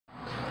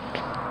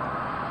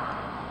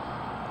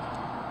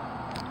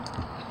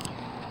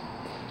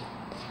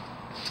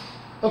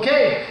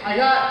Okay, I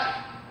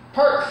got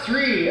part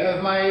 3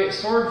 of my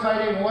Sword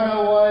Fighting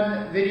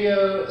 101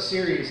 video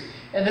series.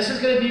 And this is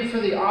going to be for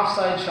the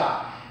offside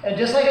shot. And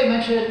just like I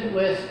mentioned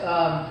with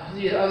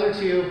the other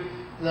two,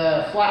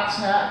 the flat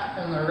snap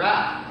and the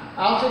wrap,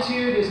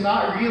 altitude is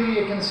not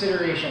really a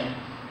consideration.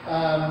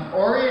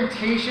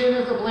 Orientation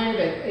of the blade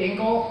at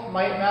angle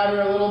might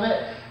matter a little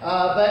bit,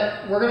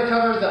 but we're going to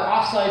cover the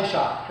offside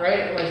shot,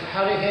 right? Like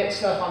how to hit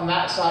stuff on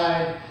that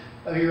side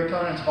of your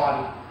opponent's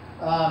body.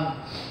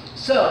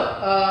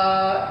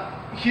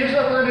 Here's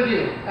what we're going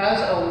to do. As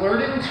a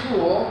learning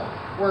tool,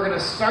 we're going to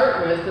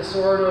start with the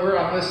sword over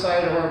on this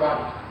side of our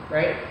body,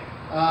 right?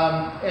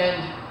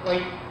 And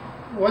like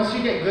once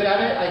you get good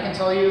at it, I can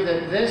tell you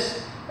that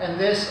this and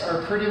this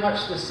are pretty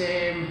much the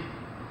same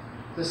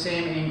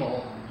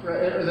angle,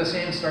 right? Or the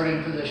same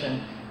starting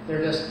position.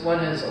 They're just, one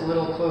is a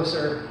little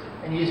closer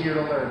and easier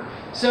to learn.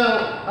 So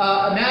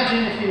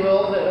imagine, if you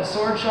will, that a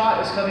sword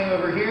shot is coming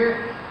over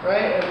here,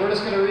 right? And we're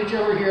just going to reach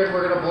over here and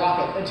we're going to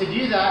block it. And to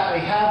do that, I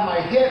have my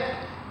hip,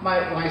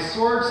 my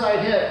sword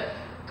side hip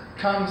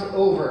comes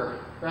over,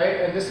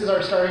 right? And this is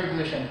our starting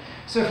position.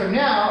 So from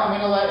now, I'm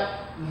going to let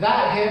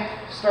that hip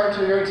start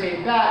to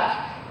rotate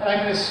back, and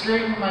I'm going to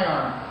straighten my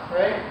arm,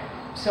 right?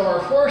 So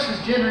our force is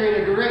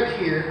generated right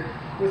here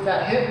with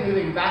that hip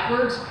moving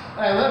backwards,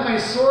 and I let my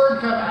sword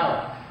come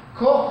out.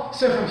 Cool.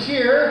 So from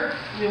here,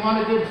 we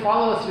want a good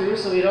follow through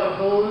so we don't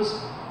hose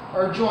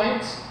our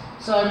joints.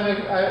 So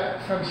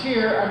from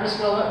here, I'm just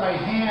going to let my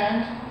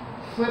hand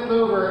flip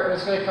over, and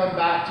it's going to come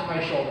back to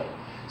my shoulder.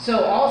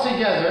 So all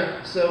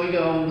together, so we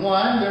go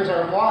 1, there's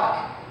our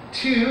block,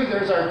 2,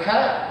 there's our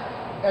cut.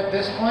 At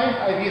this point,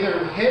 I've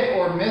either hit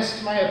or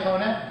missed my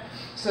opponent.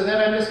 So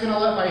then I'm just going to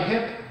let my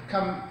hip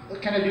come,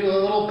 kind of do a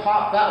little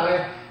pop that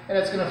way, and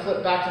it's going to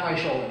flip back to my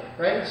shoulder,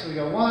 right? So we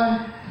go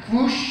 1,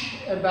 whoosh,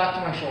 and back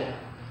to my shoulder.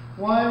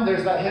 1,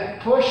 there's that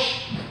hip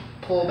push,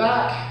 pull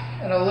back,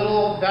 and a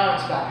little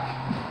bounce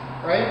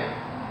back, right?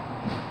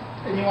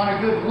 And you want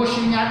a good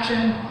whooshing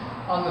action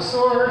on the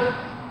sword.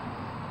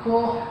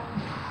 Cool.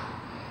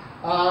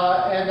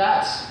 And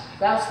that's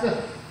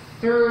the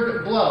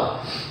third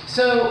blow.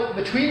 So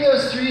between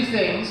those 3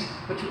 things,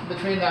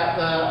 between that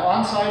the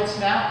onside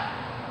snap,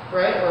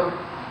 right, or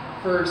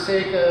for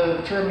sake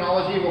of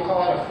terminology, we'll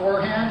call it a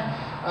forehand.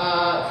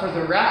 For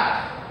the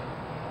wrap,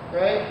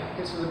 right,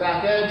 gets to the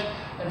back edge,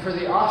 and for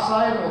the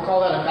offside, we'll call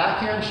that a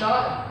backhand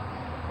shot,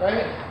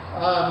 right?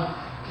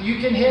 You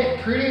can hit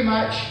pretty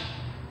much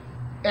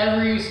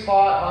every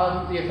spot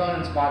on the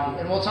opponent's body,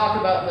 and we'll talk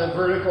about the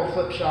vertical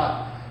flip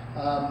shot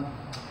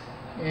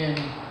in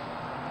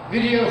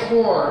video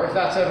 4, if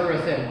that's ever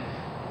a thing.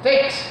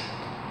 Thanks.